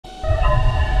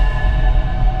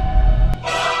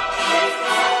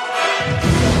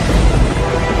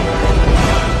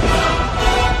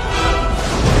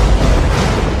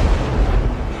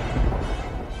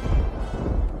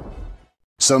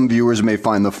Some viewers may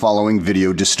find the following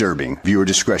video disturbing. Viewer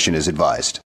discretion is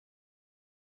advised.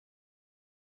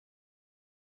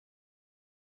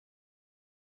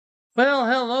 Well,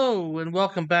 hello, and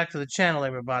welcome back to the channel,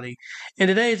 everybody. In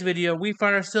today's video, we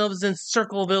find ourselves in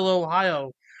Circleville,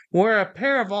 Ohio, where a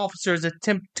pair of officers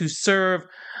attempt to serve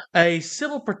a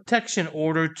civil protection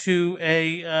order to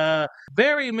a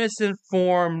very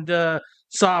misinformed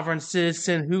sovereign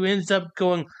citizen who ends up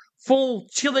going full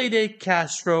Chillie de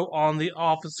Castro on the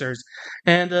officers,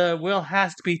 and Will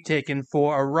has to be taken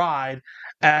for a ride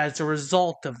as a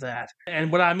result of that.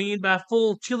 And what I mean by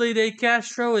full Chillie de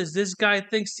Castro is this guy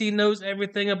thinks he knows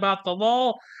everything about the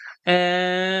law,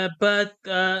 but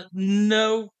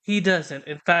no, he doesn't.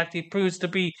 In fact, he proves to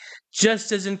be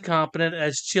just as incompetent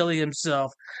as Chillie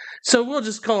himself. So we'll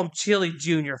just call him Chillie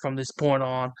Jr. from this point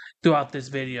on throughout this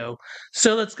video.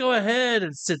 So let's go ahead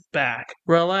and sit back,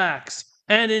 relax,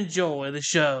 and enjoy the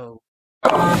show.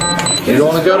 You don't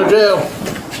want to go to jail.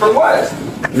 For what?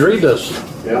 You read this.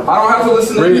 Yeah. I don't have to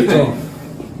listen to anything.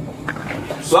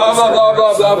 Blah, blah, blah,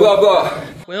 blah, blah, blah, blah.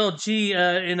 Well, gee,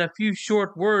 in a few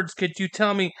short words, could you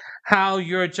tell me how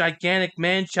you're a gigantic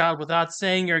man-child without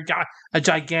saying you're a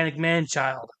gigantic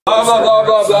man-child? Blah, blah, blah,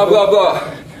 blah, blah, blah,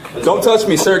 blah. Don't touch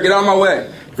me, sir. Get out of my way.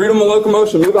 Freedom of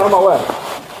locomotion. Move out of my way.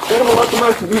 Freedom of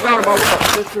locomotion. Move out of my way.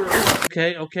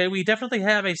 Okay, we definitely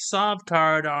have a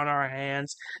Sovtard on our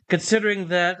hands, considering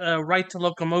that right to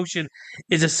locomotion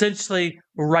is essentially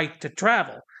right to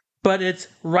travel. But it's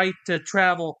right to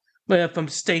travel from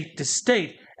state to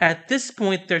state. At this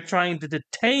point, they're trying to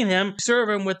detain him, serve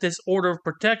him with this order of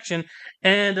protection,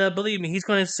 and believe me, he's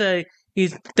going to say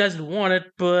he doesn't want it,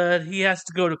 but he has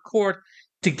to go to court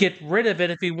to get rid of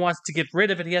it. If he wants to get rid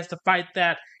of it, he has to fight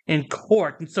that in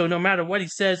court. And so no matter what he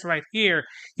says right here,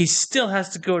 he still has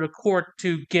to go to court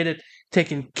to get it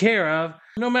taken care of.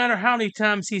 No matter how many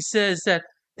times he says that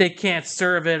they can't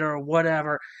serve it or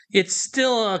whatever, it's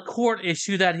still a court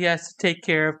issue that he has to take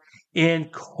care of in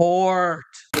court.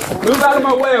 Move out of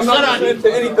my way. I'm not listening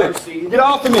to anything. Get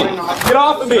off of me. Get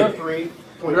off of me.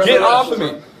 Get off of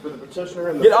me.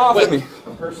 Get off of me.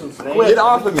 Get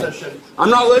off of me. I'm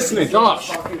not listening.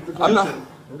 Josh. I'm not.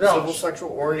 Civil sexual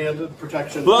oriented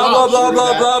protection. Blah, blah, blah,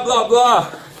 blah, blah, blah,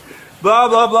 blah. Blah,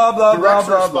 blah, blah, blah, blah,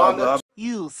 blah, blah, blah.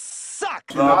 You suck.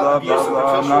 Blah, blah, blah,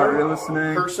 blah. I'm not really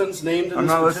listening. Persons named in I'm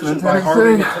this not petition listening to by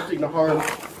harming, anything. attempting to harm,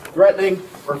 threatening,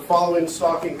 or following,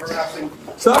 stalking, harassing.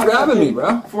 Stop grabbing me,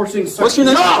 bro. Forcing. What's your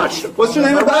name? Josh! What's your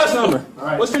name and badge number?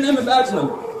 Right. What's your name and badge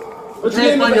number? What's your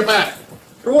name on and your badge? back.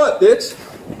 For what, bitch?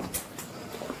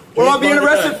 What am I being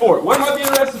arrested for? What am I being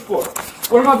arrested for?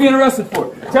 What am I being arrested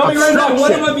for? Tell me right now,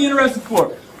 what am I being arrested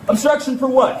for? Obstruction for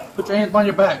what? Put your hands on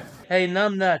your back. Hey,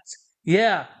 numbnuts.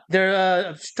 Yeah,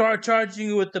 they're charging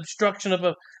you with obstruction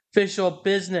of official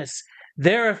business.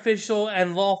 Their official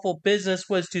and lawful business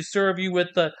was to serve you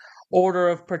with the order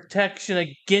of protection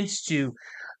against you.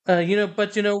 But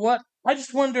you know what? I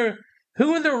just wonder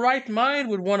who in their right mind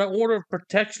would want an order of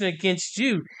protection against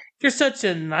you. You're such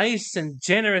a nice and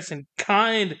generous and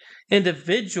kind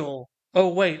individual. Oh,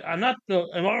 wait, I'm not... No,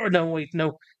 wait,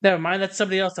 no. Never mind, that's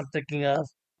somebody else I'm thinking of.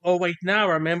 Oh, wait, now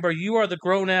remember, you are the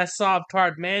grown-ass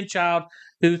Sovtard man-child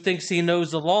who thinks he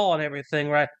knows the law and everything,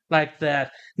 right? Like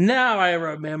that. Now I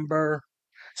remember.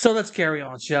 So let's carry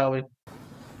on, shall we?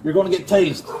 You're going to get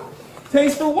tased.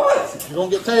 Tased for what? You're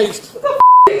going to get tased. What the f***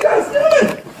 are you guys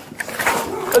doing?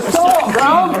 Assault, bro!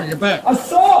 On your back.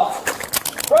 Assault!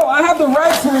 Bro, I have the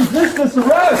right to resist this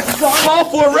arrest. This is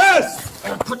unlawful arrest.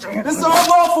 This is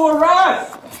unlawful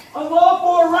arrest.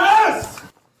 Unlawful arrest.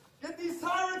 Get these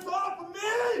tyrants off of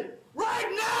me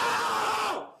right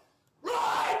now!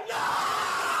 Right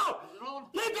now!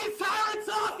 Get these tyrants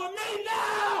off of me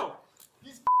now!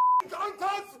 These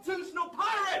unconstitutional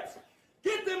pirates!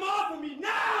 Get them off of me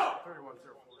now!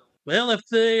 Well, if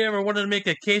they ever wanted to make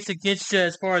a case against you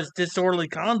as far as disorderly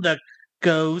conduct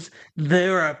goes,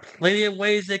 there are plenty of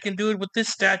ways they can do it with this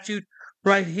statute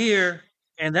right here.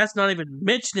 And that's not even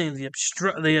mentioning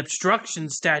the obstruction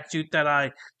statute that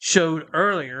I showed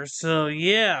earlier. So,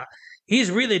 yeah, he's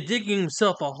really digging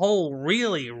himself a hole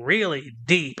really, really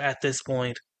deep at this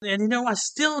point. And, I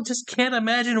still just can't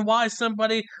imagine why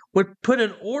somebody would put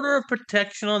an order of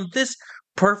protection on this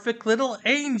perfect little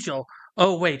angel.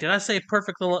 Oh, wait, did I say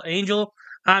perfect little angel?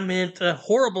 I meant a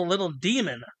horrible little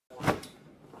demon.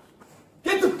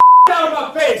 Get the out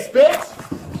of my face, bitch!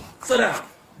 Sit down.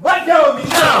 Let go of me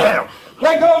now!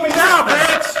 Let go of me now,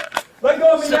 bitch! Let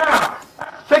go of me now!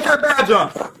 Take that badge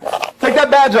off! Take that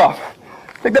badge off!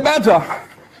 Take that badge off!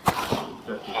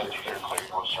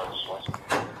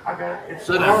 I got it. It's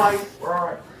all right. We're all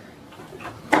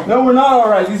right. No, we're not all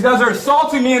right. These guys are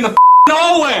assaulting me in the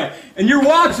hallway, and you're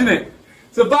watching it.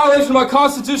 It's a violation of my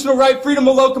constitutional right, freedom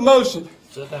of locomotion.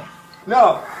 Sit down.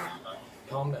 No.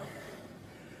 Calm down.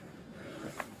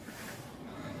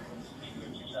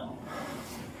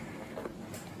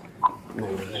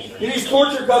 Get these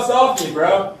torture cuffs off me,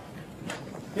 bro.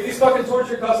 Get these fucking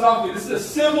torture cuffs off me. This is a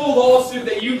civil lawsuit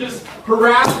that you just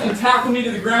harassed and tackled me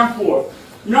to the ground for.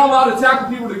 You're not allowed to tackle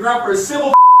people to the ground for a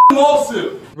civil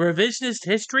lawsuit. Revisionist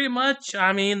history much?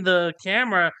 I mean, the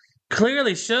camera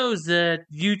clearly shows that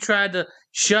you tried to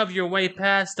shove your way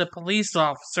past a police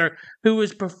officer who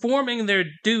was performing their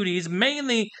duties,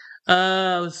 mainly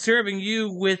serving you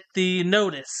with the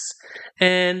notice.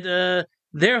 And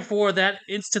therefore, that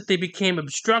instantly became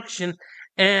obstruction.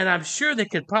 And I'm sure they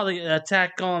could probably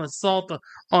attack on assault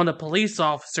on a police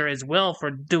officer as well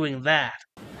for doing that.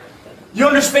 You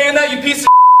understand that, you piece of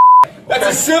That's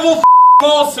a civil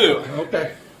lawsuit.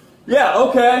 Okay. Yeah,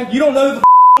 okay. You don't know the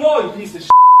law, you piece of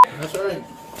That's all right.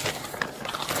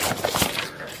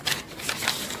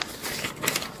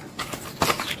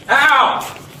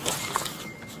 Ow!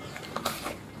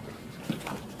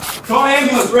 Call an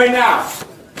ambulance right now.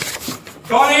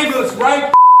 Call an ambulance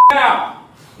right now.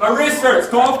 My wrist hurts.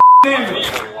 Call an ambulance.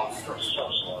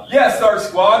 Yes, Star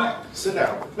Squad. Sit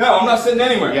down. No, I'm not sitting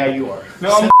anywhere. Yeah, you are.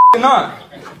 No, I'm not.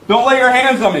 Don't lay your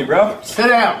hands on me, bro. Sit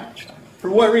down. For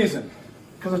what reason?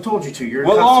 Because I told you to. You're in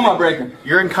What law am I custody. breaking?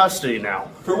 You're in custody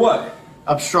now. For what?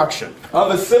 Obstruction.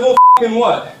 Of a civil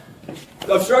what?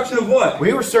 Obstruction of what?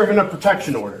 We were serving a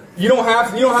protection order. You don't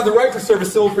have the right to serve a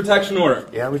civil protection order.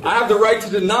 Yeah, we do. I have the right to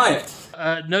deny it.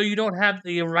 No, you don't have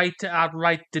the right to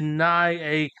outright deny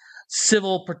a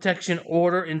civil protection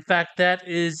order. In fact, that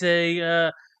is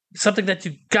a something that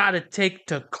you gotta take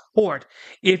to court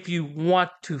if you want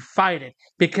to fight it,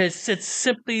 because it's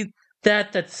simply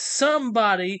that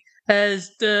somebody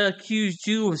has accused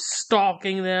you of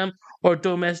stalking them or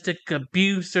domestic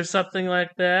abuse or something like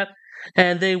that,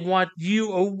 and they want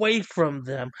you away from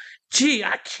them. Gee,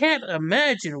 I can't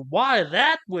imagine why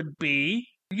that would be.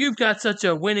 You've got such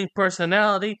a winning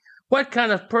personality. What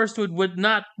kind of person would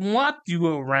not want you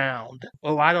around?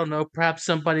 Oh, I don't know, perhaps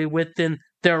somebody within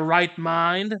their right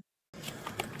mind?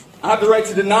 I have the right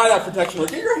to deny that protection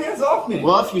order. Get your hands off me.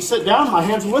 Well, if you sit down, my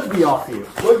hands would be off you.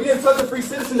 Well, if you didn't such a free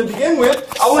citizen to begin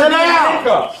with, I wouldn't be in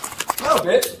handcuffs. No,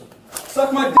 bitch.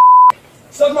 Suck my d.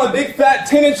 Suck my big fat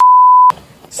 10-inch.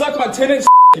 Suck my 10-inch.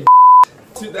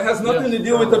 That has nothing to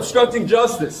do with obstructing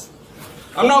justice.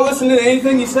 I'm not listening to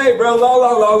anything you say, bro. La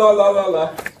la la la la la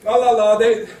la. La la la.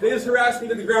 They just harassed me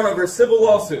to the ground over a civil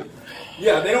lawsuit.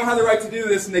 Yeah, they don't have the right to do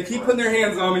this, and they keep putting their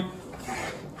hands on me.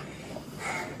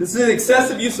 This is an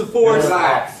excessive use of force.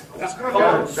 Relax.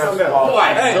 Quiet.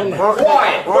 Hey,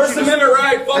 quiet. First Amendment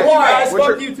right. Fuck you guys.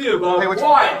 Fuck you too, bro.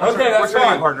 Quiet. Okay, that's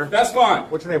fine. That's fine.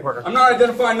 What's your name, partner? I'm not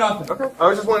identifying nothing. Okay. I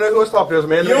was just want to know who I was talking to. It was a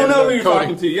man. You don't know who you're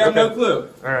talking to. You have no clue.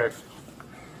 All right.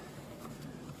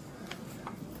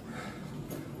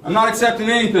 I'm not accepting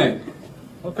anything.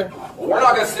 Okay. We're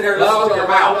not going to sit here and listen to your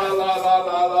mouth.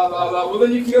 Well,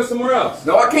 then you can go somewhere else.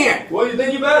 No, I can't. Well,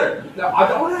 then you better. No, I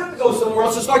don't have to go somewhere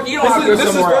else. Just like you don't have to go This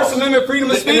is somewhere else. First Amendment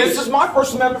freedom of speech. This is my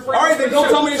First Amendment freedom All right, of then speech. don't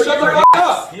tell me to shut the f***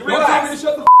 up. Don't tell me to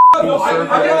shut the f*** up.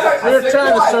 We're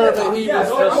trying to serve that he Yeah, was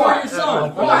don't call your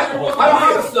son. I don't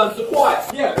have a son, so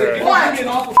quiet. Yeah, you'd be an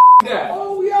awful dad.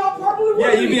 Oh, yeah, probably would.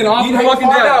 Yeah, you'd be an awful You'd hate to fucking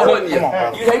find dad. out, wouldn't you?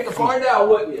 You'd hate to find out,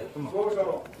 wouldn't you? What was going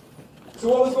on? So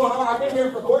what was going on? I came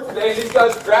here for court today, and these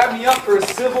guys grabbed me up for a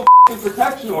civil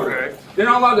protection order. They're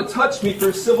not allowed to touch me for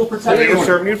a civil protection They were order.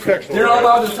 serving you protection. They're not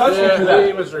allowed to touch me for He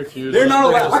that. was refused. They're not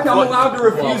allowed. I'm allowed to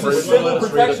refuse a civil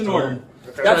protection order.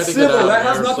 That's civil. That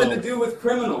has nothing to do with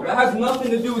criminal. That has nothing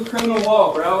to do with criminal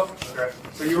law, bro. Okay.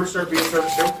 So you were being served a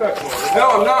civil protection order. No,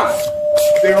 I'm not.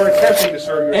 They were attempting to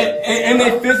serve you. And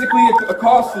they physically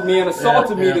accosted me and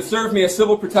assaulted me to serve me a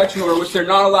civil protection order, which they're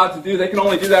not allowed to do. They can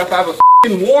only do that if I have a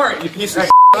f***ing warrant, you piece of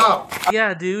shit.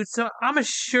 Yeah, dude. So I'm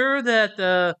sure that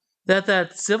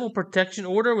that civil protection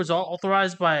order was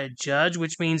authorized by a judge,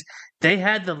 which means they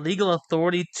had the legal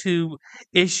authority to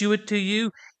issue it to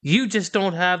you. You just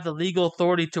don't have the legal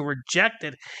authority to reject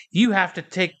it. You have to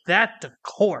take that to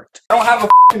court. I don't have a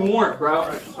f***ing warrant,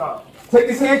 bro. Take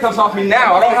these handcuffs off me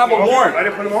now. I don't have a warrant. I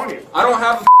didn't put them on you. I don't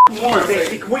have a f***ing warrant.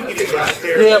 He winked it right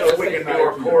there. Yeah, So winked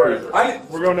back forward.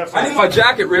 We're going I need my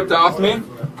jacket ripped off me.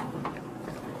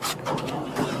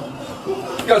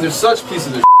 You guys are such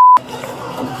pieces of shit.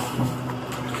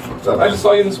 I just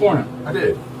saw you this morning. I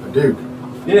did. I do.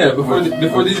 Yeah, before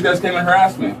these guys came and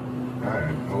harassed me.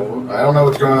 Alright. Well, I don't know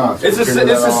what's going on. So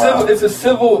It's a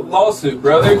civil lawsuit,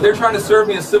 bro. They're trying to serve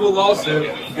me a civil lawsuit,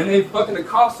 and they fucking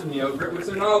accosted me over it, which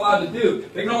they're not allowed to do.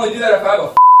 They can only do that if I have a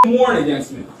f***ing warrant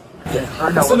against me.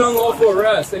 It's an unlawful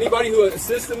arrest. Anybody who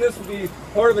assists in this will be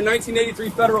part of a 1983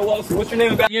 federal lawsuit. What's your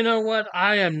name? You know what?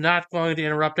 I am not going to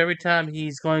interrupt every time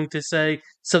he's going to say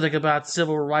something about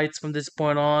civil rights from this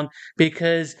point on,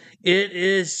 because it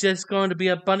is just going to be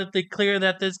abundantly clear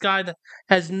that this guy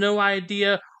has no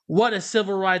idea what a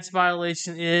civil rights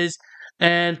violation is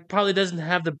and probably doesn't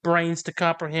have the brains to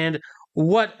comprehend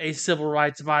what a civil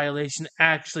rights violation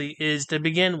actually is to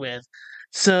begin with.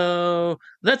 So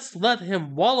let's let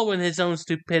him wallow in his own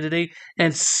stupidity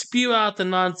and spew out the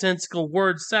nonsensical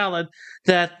word salad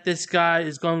that this guy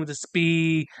is going to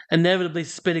be inevitably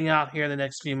spitting out here in the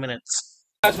next few minutes.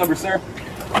 Badge number, sir.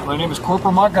 My name is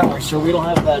Corporal Montgomery, sir. We don't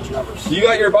have badge numbers. You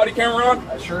got your body camera on?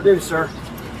 I sure do, sir.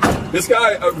 This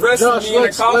guy arrested me and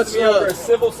accosted me over a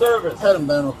civil service. Head him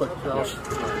down real quick, Josh.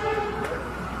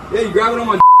 Yeah, you grab it on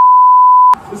my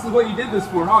This is what you did this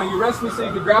for, huh? You arrested me so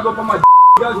you could grab up on my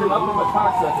You guys are nothing but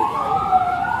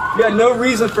cocksuckers. You had no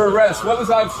reason for arrest. What was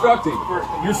I obstructing?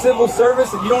 Your civil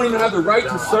service and you don't even have the right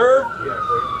to serve? You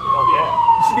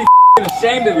should be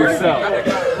ashamed of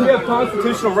yourself. We have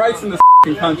constitutional rights in this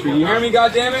country. You hear me,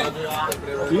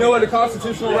 goddammit? You know what a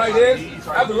constitutional right is?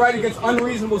 I have the right against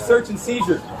unreasonable search and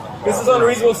seizure. This is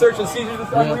unreasonable search and seizure. This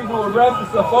is unreasonable arrest. This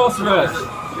is a false arrest.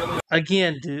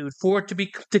 Again, dude, for it to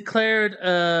be declared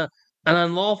an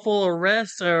unlawful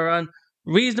arrest or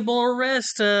unreasonable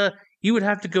arrest, you would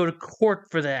have to go to court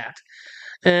for that.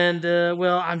 And,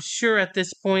 well, I'm sure at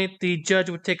this point the judge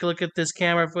would take a look at this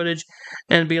camera footage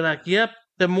and be like, yep,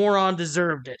 the moron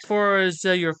deserved it. As far as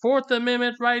your Fourth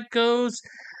Amendment right goes,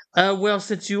 well,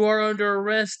 since you are under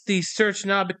arrest, the search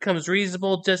now becomes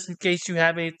reasonable just in case you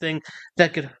have anything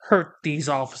that could hurt these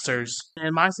officers.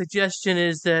 And my suggestion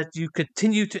is that you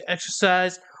continue to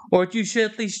exercise, or you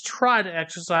should at least try to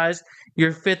exercise,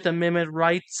 your Fifth Amendment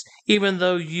rights, even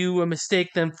though you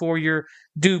mistake them for your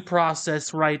due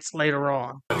process rights later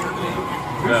on.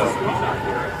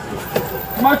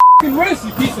 My f***ing wrist,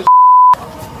 you piece of shit.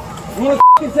 You want to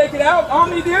f***ing take it out on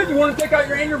me, dude? You want to take out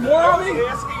your anger more on me? I'm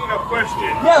asking you a question.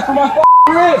 Yeah, for my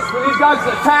f***ing wrist. For these guys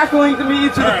tackling to me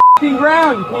to the f***ing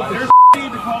ground, you piece of shit. You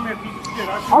need to call me a piece of shit.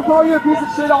 I'll call you a piece of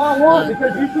shit all I want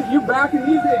because you backing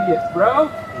these idiots, bro.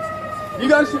 You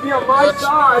guys should be on my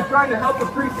side trying to help a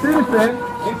free citizen.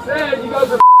 Instead, you guys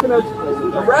are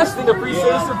arresting a free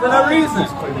citizen for no reason.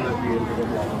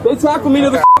 They tackle me to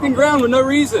the f***ing ground with no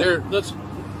reason. Here, let's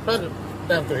head him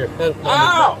down through here.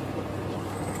 Ow!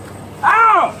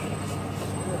 Ow!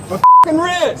 My f***ing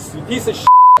wrist, you piece of shit.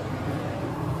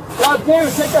 God damn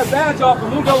it, take that badge off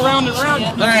and we'll go round and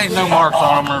round. There ain't no marks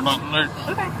on him or nothing.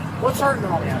 Okay. What's hurting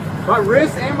on you? My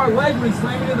wrist and my leg when he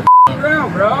slammed me to the f***ing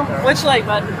ground, bro. Which leg,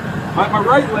 bud? My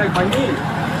right leg, my knee.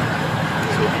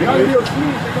 You know, you'll see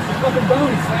me take a fucking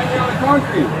bone and slam me on the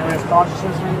concrete. You have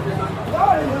consciousness or anything? No,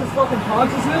 I didn't lose fucking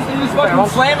consciousness. They just fucking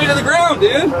slam me to the ground,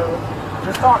 dude.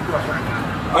 Just talk to us right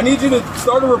now. I need you to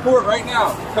start a report right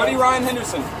now. Cody Ryan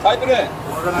Henderson. Type it in.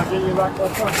 We're going to get you back to the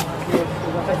front. We're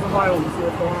going to take some vitals and see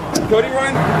what's going on. Cody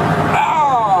Ryan.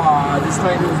 Ah! Just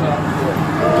tighten this up.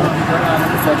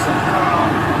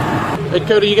 Hey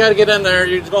Cody, you got to get in there.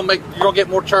 You're gonna get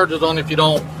more charges on if you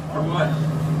don't. For what?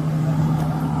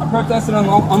 I protested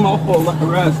unlawful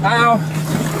arrest. Ow!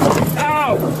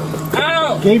 Ow!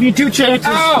 Ow! Gave you 2 chances.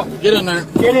 Ow! Get in there.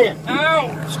 Get in.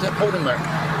 Ow! Step, hold him there.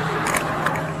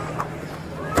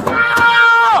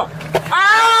 Ow!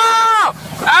 Ow!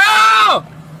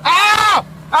 Ow! Ow!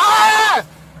 Ow!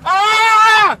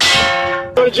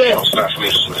 Ow! Go to jail.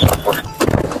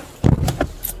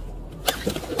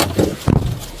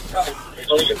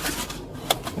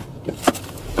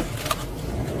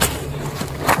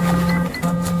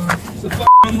 It's a fucking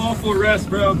unlawful arrest,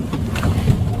 bro.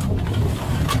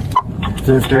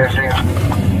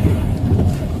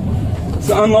 It's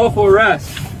an unlawful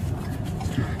arrest.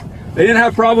 They didn't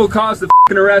have probable cause to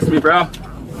fucking arrest me, bro.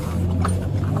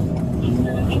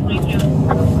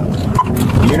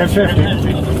 Unit 50.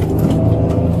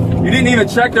 You didn't even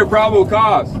check their probable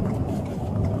cause.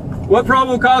 What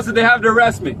probable cause did they have to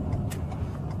arrest me?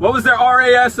 What was their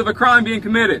RAS of a crime being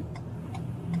committed?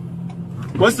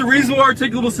 What's the reasonable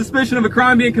articulable suspicion of a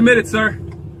crime being committed, sir?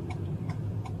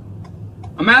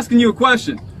 I'm asking you a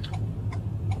question.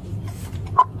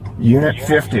 Unit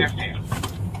 50.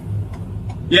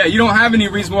 Yeah, you don't have any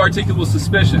reasonable articulable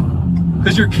suspicion.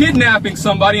 Because you're kidnapping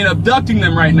somebody and abducting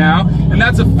them right now, and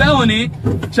that's a felony.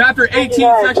 Chapter 18,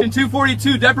 Section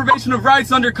 242, deprivation of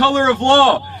rights under color of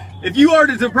law. If you are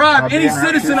to deprive any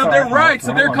citizen of their rights,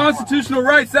 of their constitutional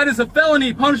rights, that is a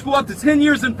felony punishable up to 10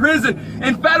 years in prison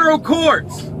in federal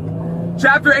courts.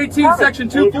 Chapter 18, Section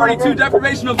 242,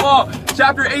 deprivation of law.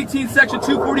 Chapter 18, Section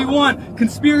 241,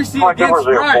 conspiracy against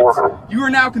rights. You are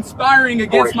now conspiring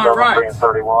against my rights.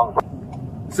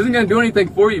 This isn't going to do anything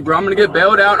for you, bro. I'm going to get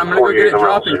bailed out. I'm going to go get it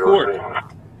dropped in court.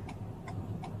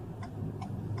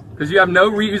 Because you have no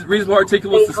reasonable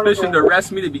articulable suspicion to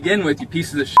arrest me to begin with, you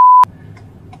pieces of shit.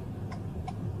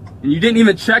 And you didn't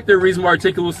even check their reasonable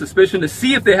articulable suspicion to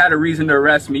see if they had a reason to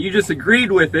arrest me. You just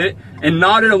agreed with it and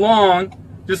nodded along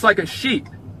just like a sheep.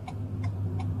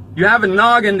 You have a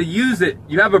noggin to use it.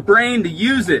 You have a brain to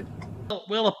use it.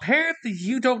 Well, apparently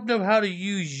you don't know how to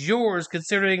use yours,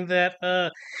 considering that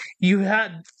you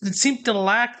seem to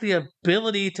lack the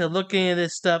ability to look into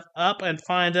this stuff up and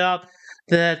find out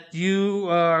that you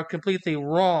are completely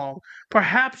wrong.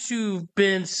 Perhaps you've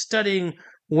been studying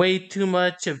way too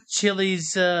much of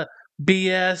Chillie's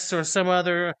BS or some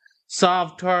other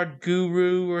Sovtard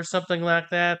guru or something like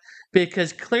that,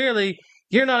 because clearly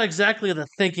you're not exactly the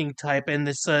thinking type in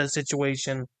this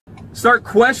situation. Start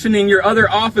questioning your other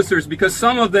officers, because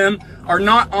some of them are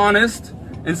not honest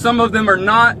and some of them are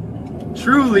not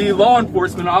truly law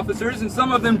enforcement officers, and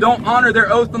some of them don't honor their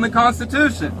oath on the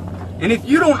Constitution. And if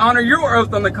you don't honor your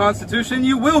oath on the Constitution,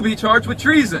 you will be charged with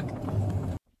treason.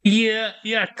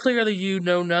 Yeah, clearly you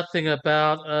know nothing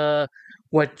about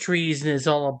what treason is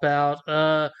all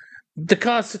about. The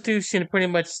Constitution pretty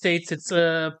much states it's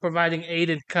providing aid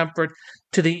and comfort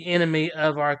to the enemy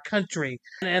of our country.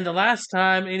 And the last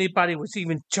time anybody was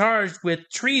even charged with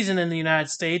treason in the United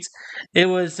States, it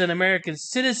was an American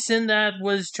citizen that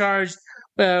was charged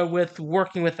with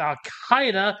working with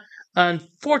Al-Qaeda.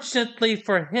 Unfortunately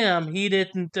for him, he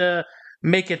didn't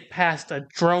make it past a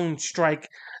drone strike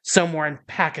somewhere in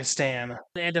Pakistan.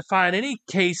 And to find any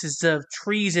cases of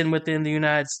treason within the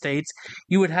United States,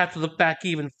 you would have to look back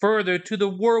even further to the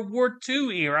World War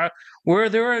II era, where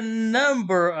there are a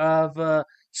number of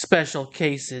special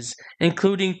cases,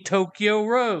 including Tokyo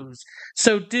Rose.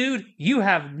 So, dude, you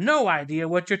have no idea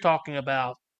what you're talking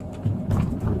about.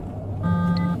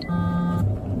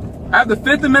 I have the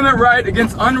Fifth Amendment right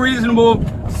against unreasonable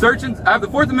search and I have the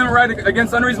Fourth Amendment right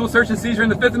against unreasonable search and seizure,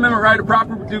 and the Fifth Amendment right to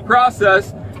proper due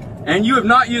process. And you have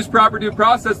not used proper due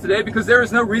process today because there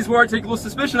is no reasonable articulable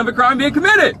suspicion of a crime being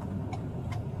committed.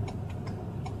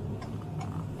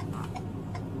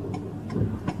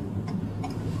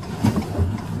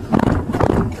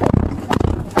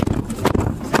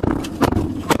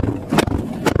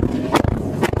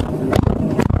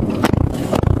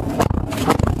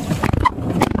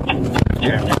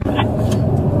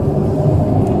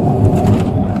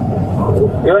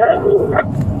 Go ahead.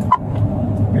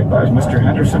 Advise Mr.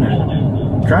 Henderson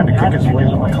is trying to kick his way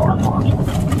into my car.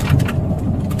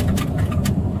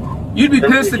 You'd be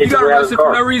pissed if you got arrested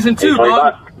for no reason too,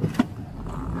 Bob.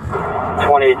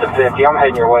 28 to 50. I'm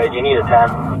heading your way. Do you need a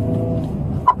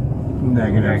 10?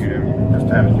 Negative. Just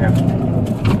have it.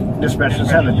 Dispatch,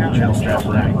 just have the jail staff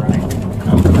ready.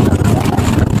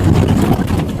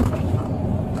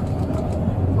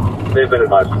 They've been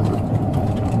advised.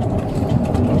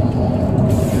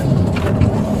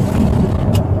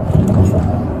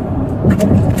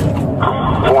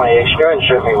 28, go ahead and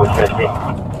shoot me with 50.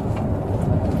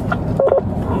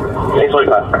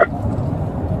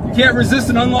 825. You can't resist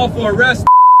an unlawful arrest.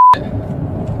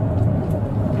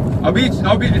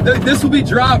 This will be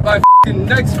dropped by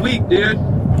next week, dude.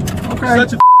 Okay.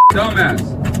 Such a dumbass.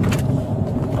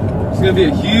 It's gonna be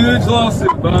a huge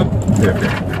lawsuit, bub.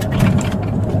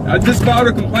 I just filed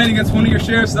a complaint against one of your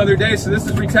sheriffs the other day, so this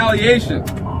is retaliation.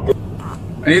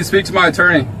 I need to speak to my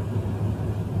attorney.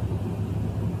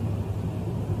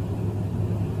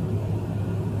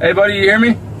 Hey, buddy, you hear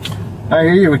me? I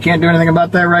hear you. We can't do anything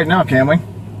about that right now, can we?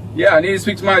 Yeah, I need to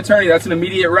speak to my attorney. That's an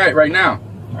immediate right now.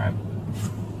 All right.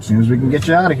 As soon as we can get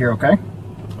you out of here, okay?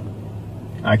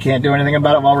 I can't do anything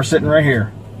about it while we're sitting right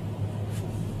here.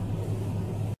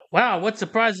 Wow, what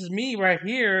surprises me right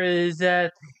here is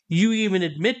that you even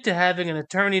admit to having an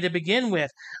attorney to begin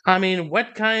with. I mean,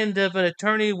 what kind of an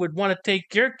attorney would want to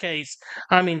take your case?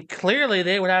 I mean, clearly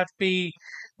they would have to be,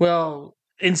 well,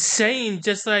 insane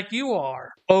just like you are.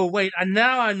 Oh, wait,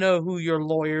 now I know who your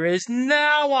lawyer is.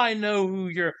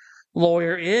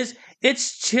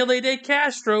 It's Chillie de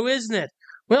Castro, isn't it?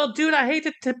 Well, dude, I hate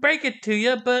to break it to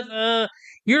you, but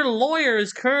your lawyer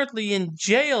is currently in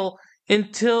jail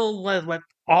until, what,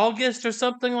 August or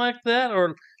something like that?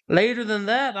 Or later than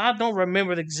that? I don't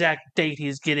remember the exact date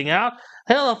he's getting out.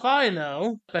 Hell if I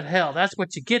know. But hell, that's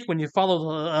what you get when you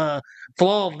follow the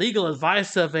flawed legal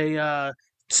advice of a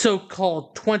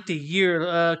so-called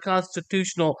 20-year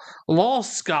constitutional law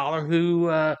scholar who,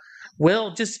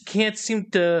 well, just can't seem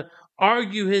to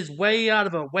argue his way out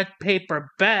of a wet paper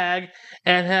bag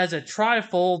and has a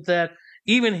trifle that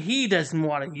even he doesn't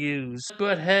want to use.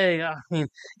 But hey, I mean,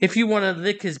 if you want to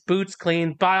lick his boots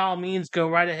clean, by all means go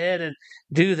right ahead and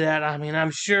do that. I mean,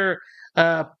 I'm sure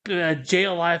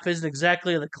jail life isn't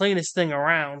exactly the cleanest thing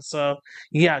around, so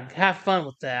yeah, have fun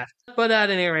with that. But at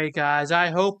any rate, guys, I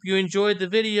hope you enjoyed the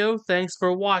video. Thanks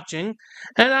for watching,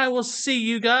 and I will see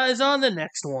you guys on the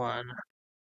next one.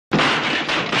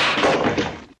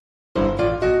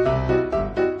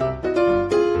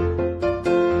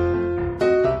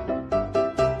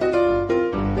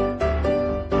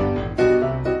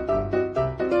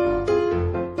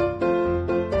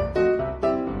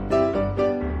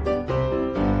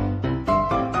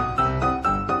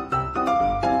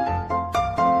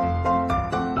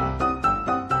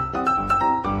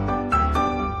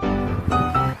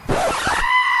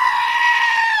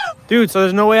 Dude, so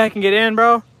there's no way I can get in,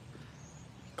 bro?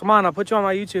 Come on, I'll put you on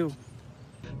my YouTube.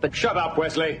 But shut up,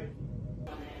 Wesley.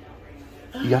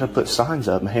 You gotta put signs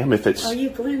up, ma'am, if it's... Are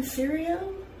you Glenn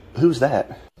Serio? Who's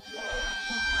that?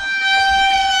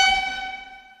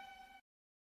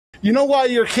 You know why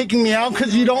you're kicking me out?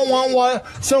 Because you don't want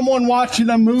someone watching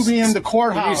a movie in the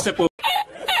courthouse.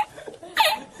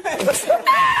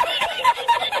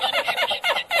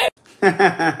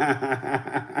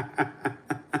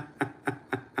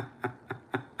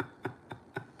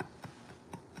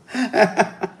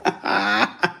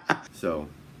 So,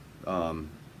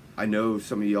 I know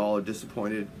some of y'all are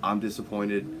disappointed. I'm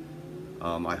disappointed.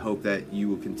 I hope that you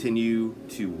will continue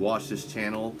to watch this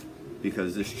channel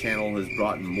because this channel has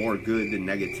brought more good than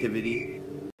negativity.